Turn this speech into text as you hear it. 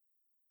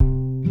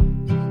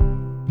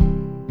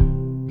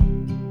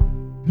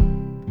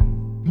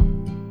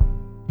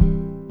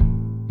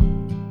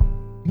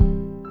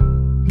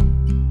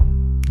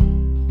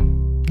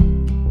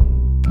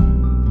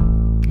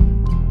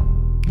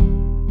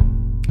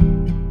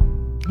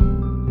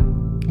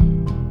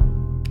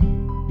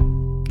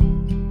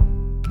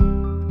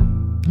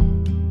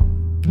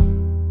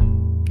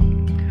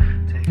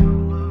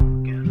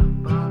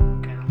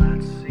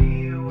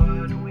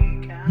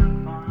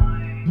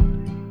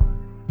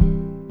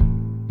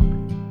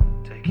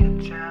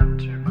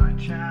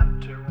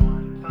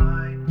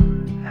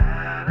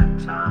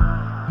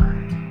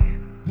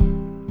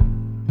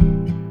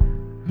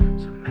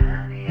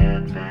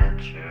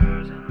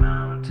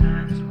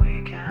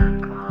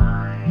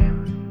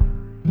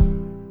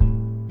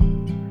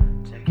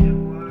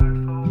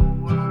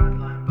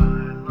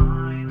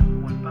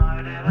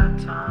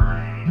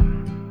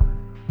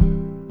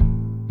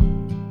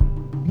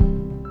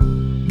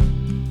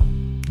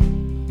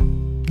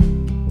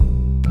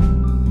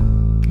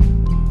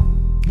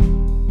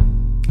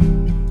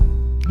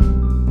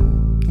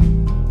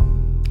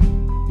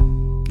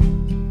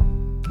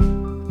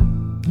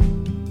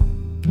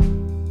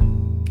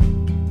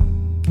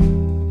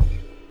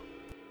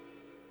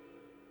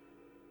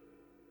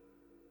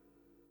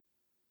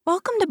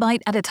Welcome to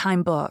Bite at a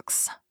Time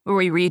Books, where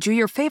we read you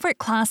your favorite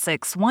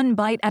classics one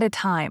bite at a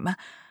time.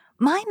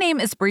 My name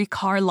is Brie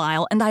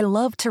Carlisle, and I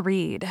love to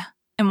read,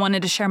 and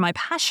wanted to share my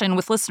passion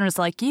with listeners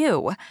like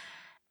you.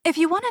 If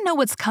you want to know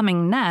what's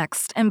coming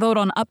next and vote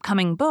on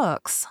upcoming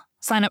books,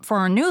 sign up for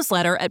our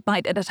newsletter at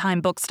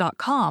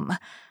biteatatimebooks.com.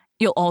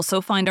 You'll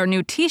also find our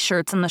new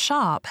t-shirts in the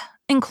shop,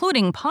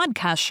 including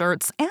podcast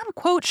shirts and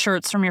quote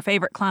shirts from your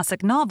favorite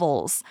classic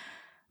novels.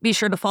 Be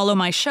sure to follow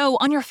my show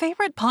on your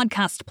favorite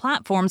podcast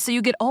platform so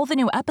you get all the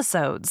new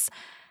episodes.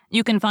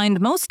 You can find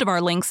most of our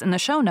links in the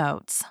show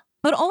notes,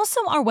 but also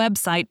our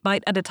website,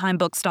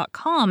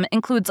 biteatatimebooks.com,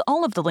 includes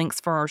all of the links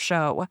for our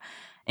show,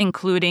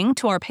 including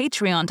to our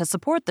Patreon to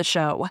support the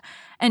show,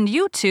 and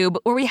YouTube,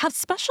 where we have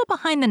special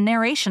behind the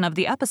narration of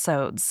the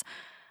episodes.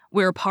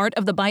 We're part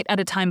of the Bite at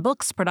a Time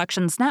Books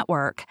Productions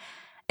Network.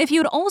 If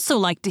you'd also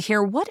like to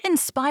hear what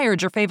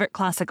inspired your favorite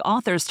classic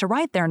authors to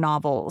write their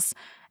novels,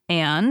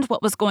 and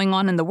what was going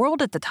on in the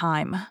world at the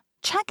time,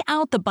 check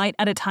out the Bite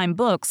at a Time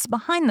Books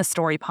Behind the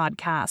Story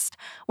podcast,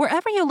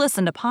 wherever you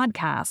listen to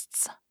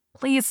podcasts.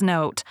 Please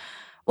note,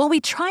 while we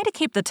try to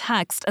keep the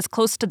text as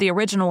close to the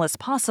original as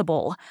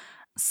possible,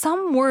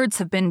 some words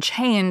have been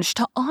changed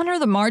to honor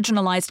the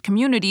marginalized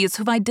communities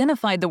who've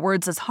identified the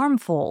words as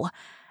harmful,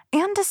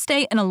 and to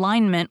stay in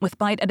alignment with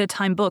Bite at a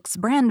Time Books'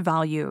 brand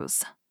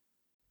values.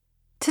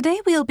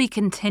 Today we'll be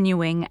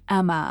continuing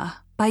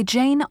Emma by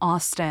Jane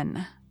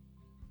Austen.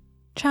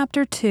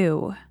 Chapter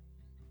 2.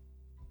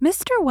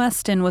 Mr.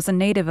 Weston was a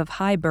native of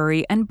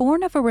Highbury and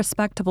born of a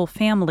respectable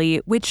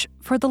family which,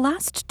 for the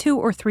last 2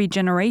 or 3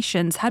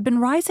 generations, had been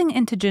rising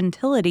into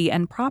gentility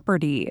and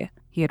property.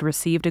 He had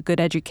received a good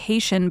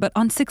education, but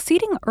on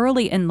succeeding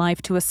early in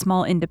life to a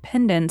small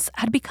independence,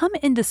 had become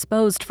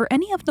indisposed for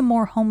any of the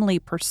more homely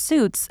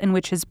pursuits in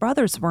which his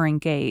brothers were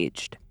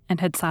engaged,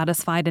 and had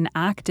satisfied an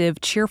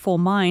active, cheerful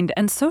mind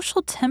and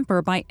social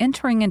temper by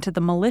entering into the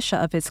militia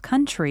of his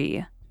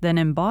country, then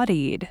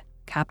embodied.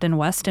 Captain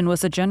Weston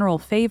was a general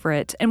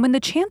favorite, and when the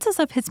chances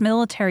of his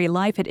military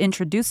life had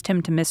introduced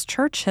him to Miss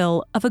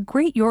Churchill of a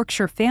great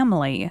Yorkshire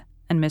family,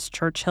 and Miss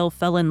Churchill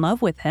fell in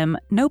love with him,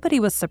 nobody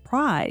was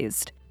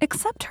surprised,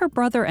 except her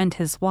brother and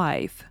his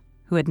wife,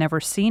 who had never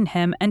seen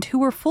him and who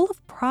were full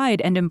of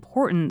pride and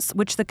importance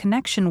which the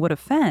connection would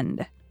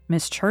offend.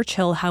 Miss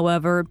Churchill,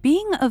 however,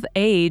 being of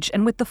age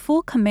and with the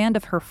full command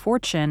of her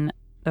fortune,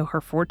 though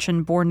her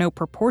fortune bore no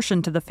proportion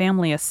to the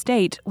family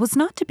estate, was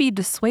not to be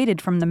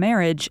dissuaded from the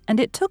marriage, and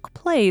it took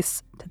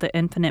place, to the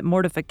infinite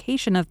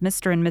mortification of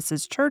Mr. and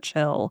Mrs.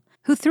 Churchill,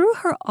 who threw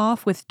her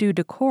off with due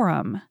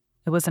decorum.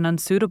 It was an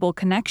unsuitable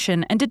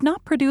connection and did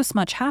not produce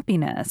much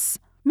happiness.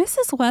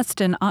 Mrs.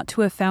 Weston ought to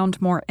have found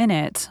more in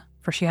it,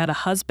 for she had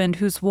a husband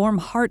whose warm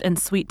heart and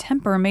sweet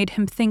temper made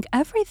him think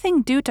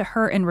everything due to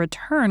her in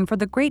return for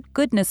the great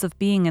goodness of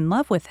being in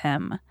love with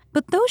him.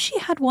 But though she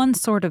had one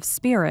sort of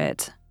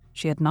spirit,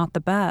 she had not the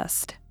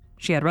best.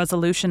 She had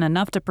resolution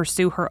enough to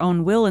pursue her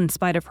own will in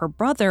spite of her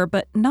brother,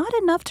 but not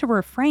enough to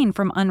refrain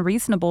from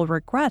unreasonable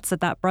regrets at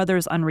that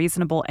brother's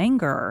unreasonable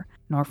anger,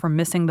 nor from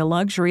missing the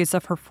luxuries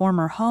of her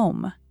former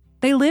home.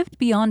 They lived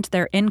beyond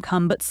their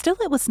income, but still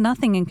it was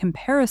nothing in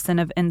comparison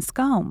of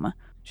Enscombe.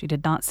 She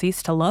did not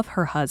cease to love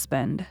her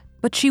husband,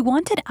 but she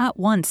wanted at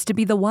once to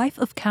be the wife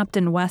of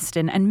Captain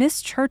Weston and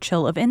Miss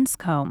Churchill of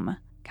Enscombe.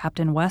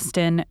 Captain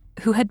Weston,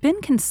 who had been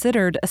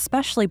considered,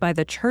 especially by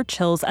the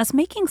Churchills, as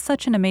making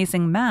such an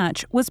amazing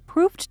match, was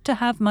proved to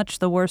have much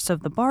the worst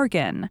of the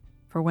bargain,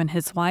 for when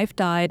his wife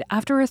died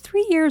after a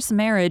 3 years'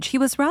 marriage, he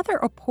was rather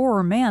a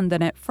poorer man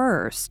than at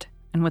first,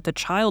 and with a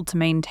child to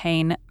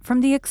maintain.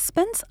 From the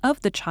expense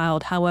of the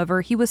child,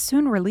 however, he was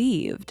soon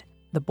relieved.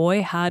 The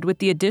boy had, with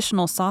the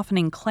additional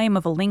softening claim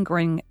of a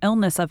lingering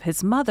illness of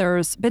his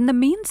mother's, been the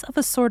means of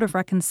a sort of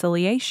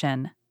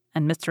reconciliation,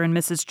 and Mr. and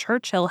Mrs.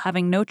 Churchill,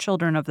 having no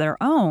children of their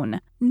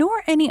own,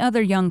 nor any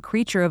other young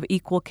creature of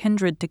equal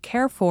kindred to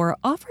care for,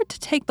 offered to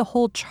take the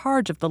whole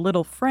charge of the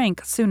little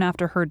Frank soon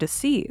after her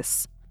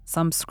decease.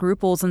 Some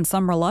scruples and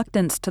some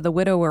reluctance to the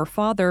widower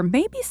father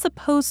may be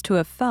supposed to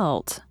have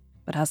felt,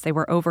 but as they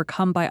were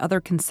overcome by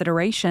other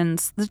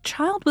considerations, the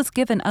child was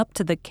given up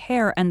to the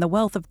care and the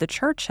wealth of the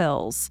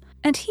Churchills,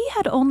 and he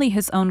had only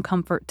his own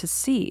comfort to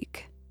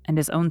seek, and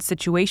his own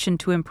situation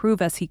to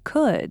improve as he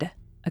could.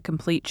 A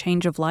complete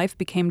change of life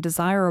became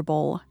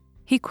desirable.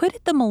 He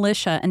quitted the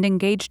militia and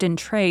engaged in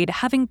trade,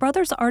 having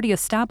brothers already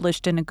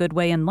established in a good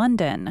way in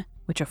London,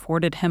 which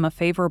afforded him a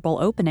favorable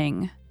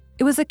opening.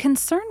 It was a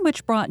concern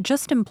which brought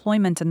just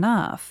employment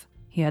enough.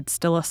 He had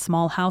still a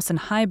small house in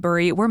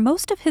Highbury where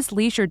most of his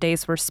leisure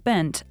days were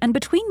spent, and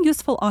between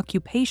useful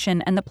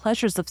occupation and the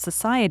pleasures of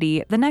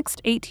society, the next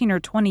 18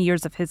 or 20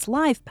 years of his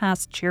life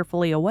passed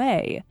cheerfully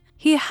away.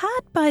 He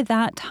had by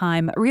that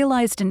time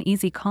realized an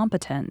easy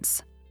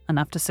competence,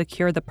 enough to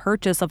secure the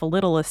purchase of a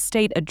little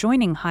estate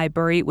adjoining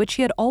Highbury which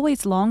he had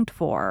always longed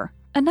for,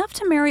 enough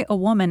to marry a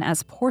woman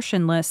as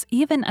portionless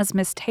even as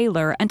Miss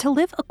Taylor and to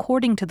live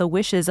according to the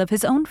wishes of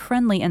his own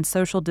friendly and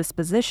social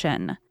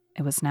disposition.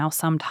 It was now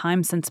some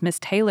time since Miss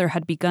Taylor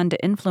had begun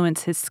to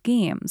influence his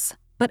schemes,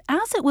 But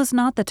as it was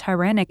not the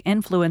tyrannic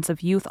influence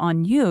of youth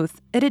on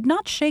youth, it had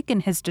not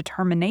shaken his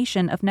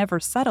determination of never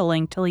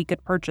settling till he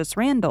could purchase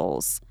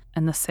Randall's.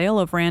 And the sale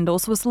of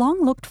Randall's was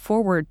long looked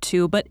forward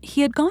to, but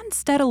he had gone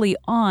steadily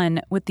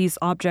on with these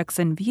objects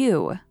in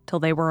view till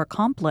they were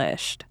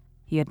accomplished.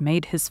 He had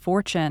made his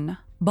fortune,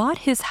 bought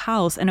his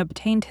house and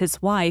obtained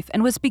his wife,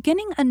 and was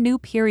beginning a new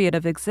period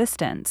of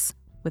existence,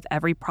 with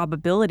every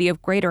probability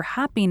of greater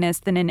happiness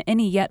than in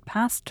any yet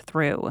passed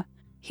through.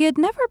 He had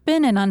never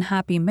been an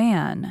unhappy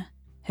man.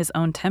 His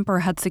own temper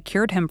had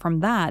secured him from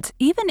that,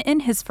 even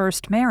in his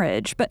first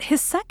marriage, but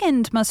his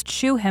second must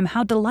shew him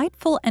how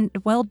delightful and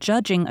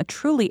well-judging a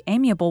truly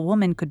amiable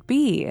woman could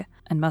be,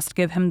 and must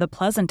give him the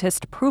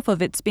pleasantest proof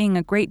of its being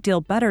a great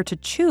deal better to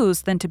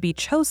choose than to be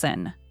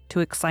chosen, to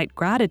excite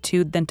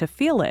gratitude than to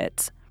feel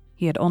it.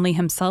 He had only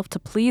himself to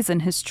please in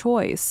his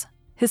choice.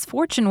 His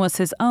fortune was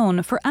his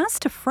own, for as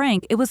to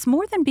Frank, it was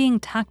more than being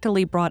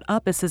tacitly brought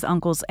up as his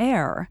uncle's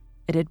heir.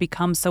 It had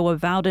become so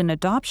avowed an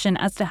adoption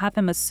as to have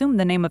him assume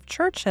the name of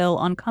Churchill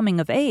on coming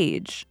of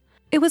age.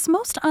 It was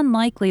most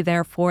unlikely,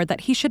 therefore,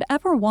 that he should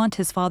ever want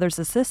his father's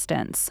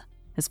assistance.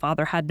 His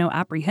father had no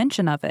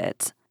apprehension of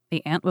it.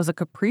 The aunt was a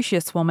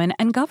capricious woman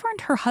and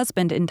governed her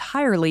husband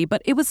entirely,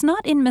 but it was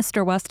not in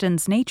Mr.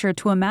 Weston's nature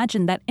to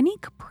imagine that any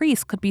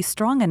caprice could be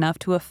strong enough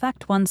to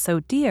affect one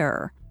so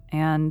dear,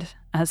 and,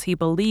 as he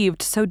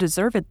believed, so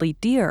deservedly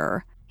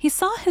dear. He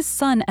saw his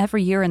son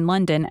every year in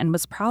London and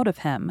was proud of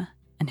him,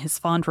 and his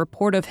fond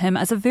report of him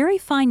as a very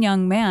fine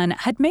young man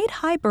had made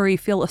Highbury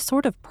feel a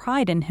sort of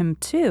pride in him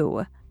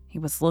too. He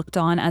was looked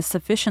on as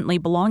sufficiently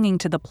belonging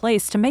to the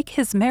place to make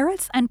his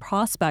merits and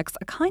prospects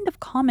a kind of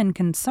common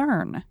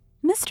concern.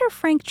 Mr.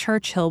 Frank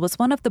Churchill was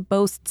one of the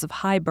boasts of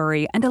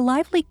Highbury, and a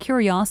lively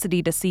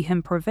curiosity to see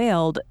him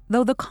prevailed,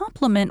 though the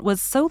compliment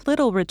was so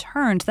little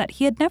returned that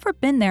he had never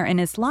been there in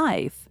his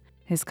life.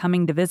 His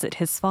coming to visit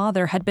his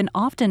father had been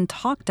often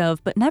talked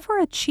of but never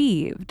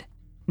achieved.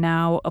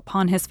 Now,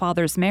 upon his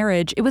father's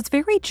marriage, it was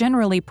very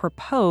generally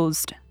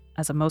proposed,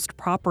 as a most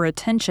proper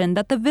attention,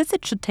 that the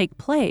visit should take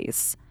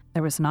place.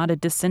 There was not a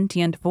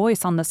dissentient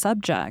voice on the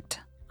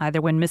subject,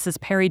 either when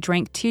Mrs. Perry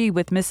drank tea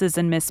with Mrs.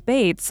 and Miss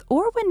Bates,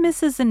 or when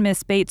Mrs. and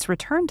Miss Bates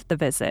returned the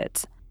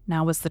visit.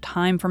 Now was the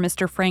time for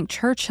Mr. Frank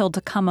Churchill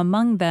to come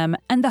among them,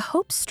 and the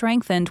hope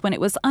strengthened when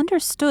it was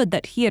understood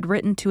that he had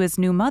written to his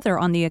new mother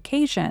on the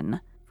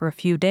occasion. For a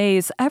few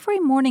days, every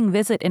morning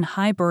visit in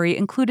Highbury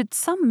included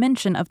some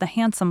mention of the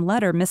handsome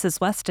letter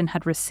Mrs. Weston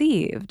had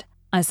received.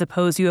 "I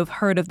suppose you have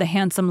heard of the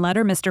handsome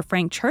letter Mr.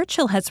 Frank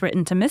Churchill has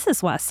written to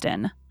Mrs.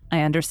 Weston. I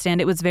understand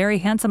it was a very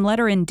handsome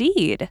letter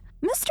indeed.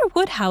 Mr.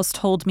 Woodhouse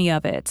told me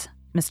of it.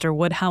 Mr.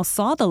 Woodhouse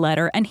saw the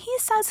letter, and he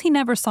says he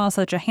never saw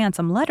such a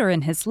handsome letter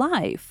in his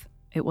life."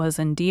 It was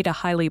indeed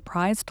a highly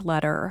prized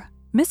letter.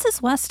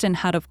 Mrs. Weston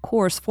had, of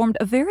course, formed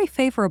a very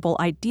favorable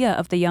idea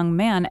of the young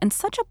man, and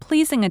such a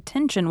pleasing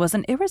attention was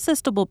an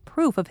irresistible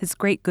proof of his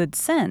great good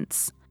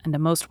sense, and a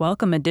most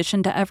welcome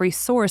addition to every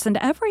source and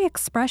every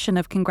expression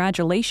of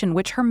congratulation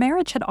which her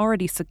marriage had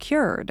already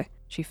secured.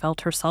 She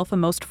felt herself a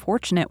most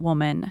fortunate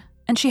woman,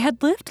 and she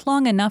had lived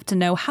long enough to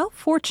know how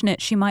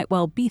fortunate she might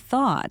well be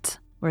thought,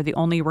 where the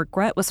only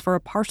regret was for a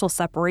partial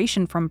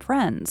separation from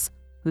friends,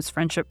 whose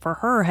friendship for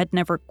her had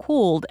never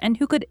cooled and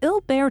who could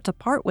ill bear to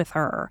part with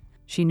her.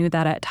 She knew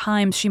that at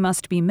times she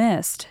must be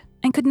missed,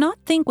 and could not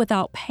think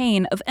without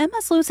pain of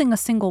Emma's losing a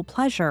single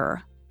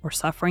pleasure, or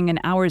suffering an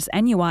hour's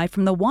ennui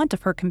from the want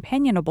of her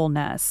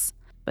companionableness.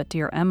 But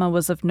dear Emma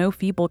was of no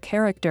feeble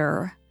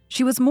character.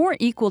 She was more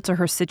equal to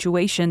her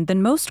situation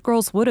than most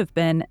girls would have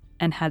been,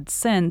 and had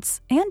sense,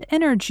 and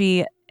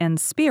energy, and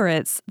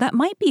spirits that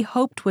might be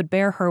hoped would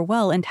bear her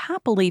well and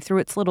happily through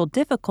its little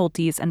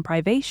difficulties and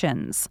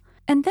privations.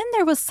 And then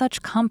there was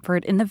such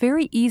comfort in the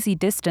very easy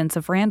distance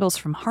of Randalls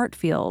from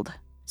Hartfield,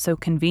 so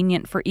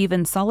convenient for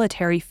even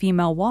solitary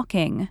female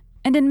walking,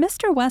 and in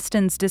Mr.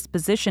 Weston's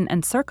disposition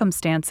and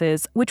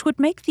circumstances, which would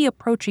make the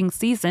approaching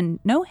season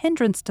no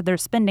hindrance to their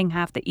spending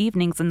half the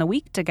evenings in the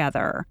week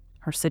together.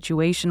 Her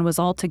situation was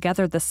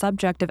altogether the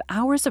subject of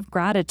hours of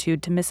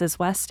gratitude to Mrs.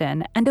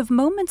 Weston, and of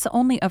moments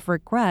only of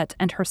regret,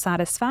 and her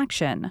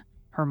satisfaction,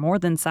 her more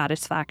than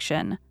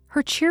satisfaction.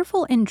 Her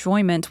cheerful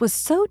enjoyment was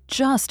so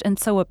just and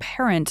so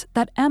apparent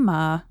that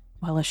Emma,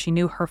 well as she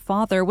knew her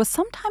father, was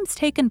sometimes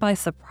taken by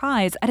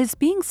surprise at his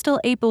being still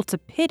able to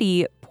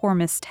pity poor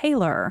Miss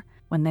Taylor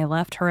when they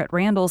left her at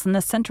Randalls in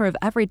the center of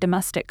every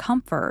domestic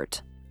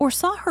comfort, or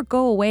saw her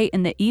go away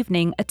in the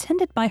evening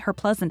attended by her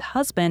pleasant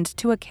husband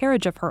to a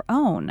carriage of her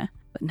own.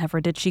 But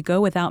never did she go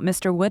without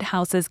Mr.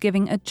 Woodhouse's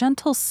giving a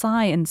gentle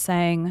sigh and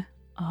saying,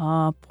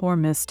 "Ah, poor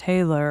Miss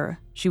Taylor,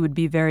 she would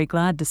be very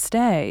glad to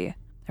stay."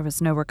 There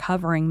was no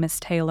recovering Miss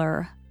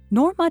Taylor,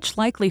 nor much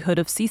likelihood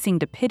of ceasing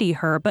to pity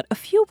her, but a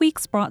few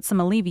weeks brought some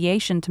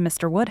alleviation to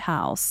Mr.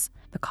 Woodhouse.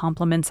 The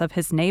compliments of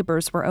his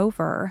neighbors were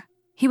over.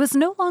 He was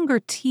no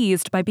longer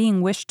teased by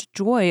being wished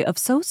joy of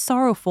so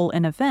sorrowful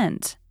an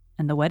event,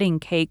 and the wedding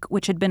cake,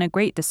 which had been a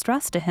great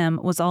distress to him,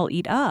 was all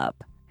eat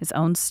up. His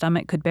own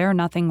stomach could bear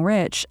nothing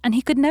rich, and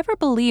he could never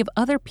believe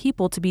other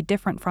people to be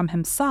different from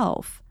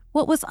himself.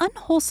 What was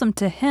unwholesome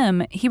to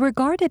him, he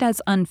regarded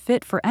as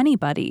unfit for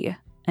anybody,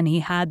 and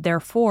he had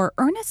therefore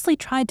earnestly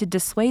tried to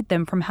dissuade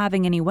them from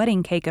having any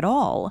wedding cake at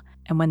all.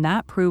 And when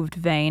that proved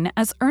vain,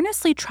 as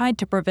earnestly tried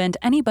to prevent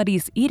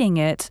anybody's eating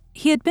it,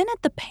 he had been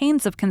at the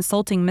pains of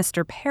consulting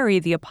Mr. Perry,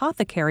 the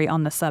apothecary,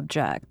 on the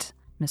subject.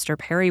 Mr.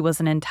 Perry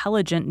was an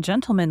intelligent,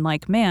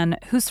 gentlemanlike man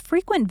whose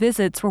frequent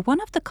visits were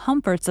one of the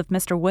comforts of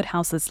Mr.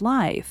 Woodhouse's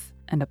life,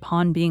 and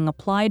upon being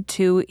applied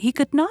to, he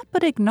could not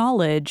but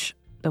acknowledge,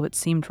 though it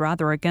seemed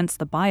rather against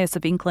the bias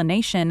of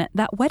inclination,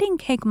 that wedding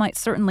cake might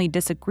certainly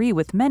disagree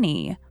with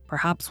many,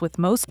 perhaps with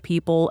most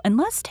people,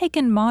 unless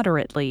taken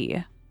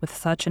moderately. With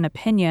such an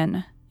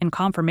opinion, in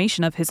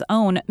confirmation of his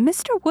own,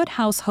 Mr.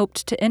 Woodhouse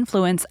hoped to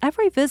influence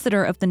every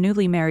visitor of the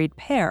newly married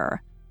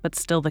pair, but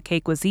still the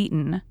cake was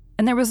eaten,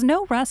 and there was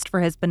no rest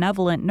for his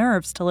benevolent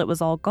nerves till it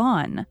was all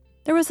gone.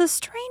 There was a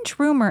strange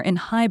rumor in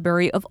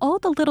Highbury of all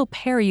the little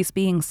Perrys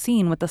being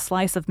seen with a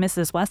slice of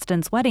Mrs.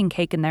 Weston's wedding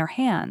cake in their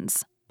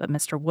hands, but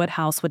Mr.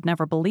 Woodhouse would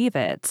never believe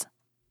it.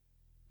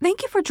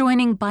 Thank you for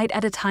joining Bite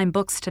at a Time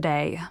Books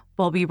today,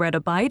 while we read a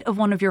bite of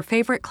one of your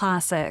favorite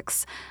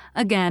classics.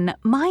 Again,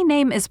 my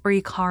name is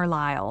Bree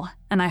Carlisle,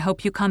 and I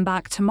hope you come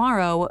back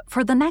tomorrow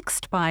for the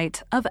next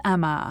bite of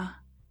Emma.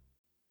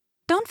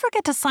 Don't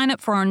forget to sign up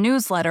for our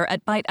newsletter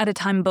at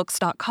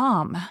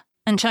biteatatimebooks.com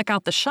and check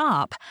out the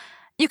shop.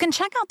 You can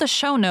check out the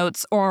show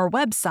notes or our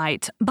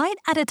website,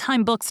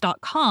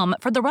 biteatatimebooks.com,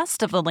 for the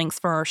rest of the links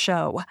for our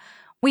show.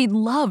 We'd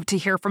love to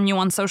hear from you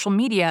on social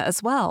media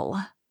as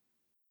well.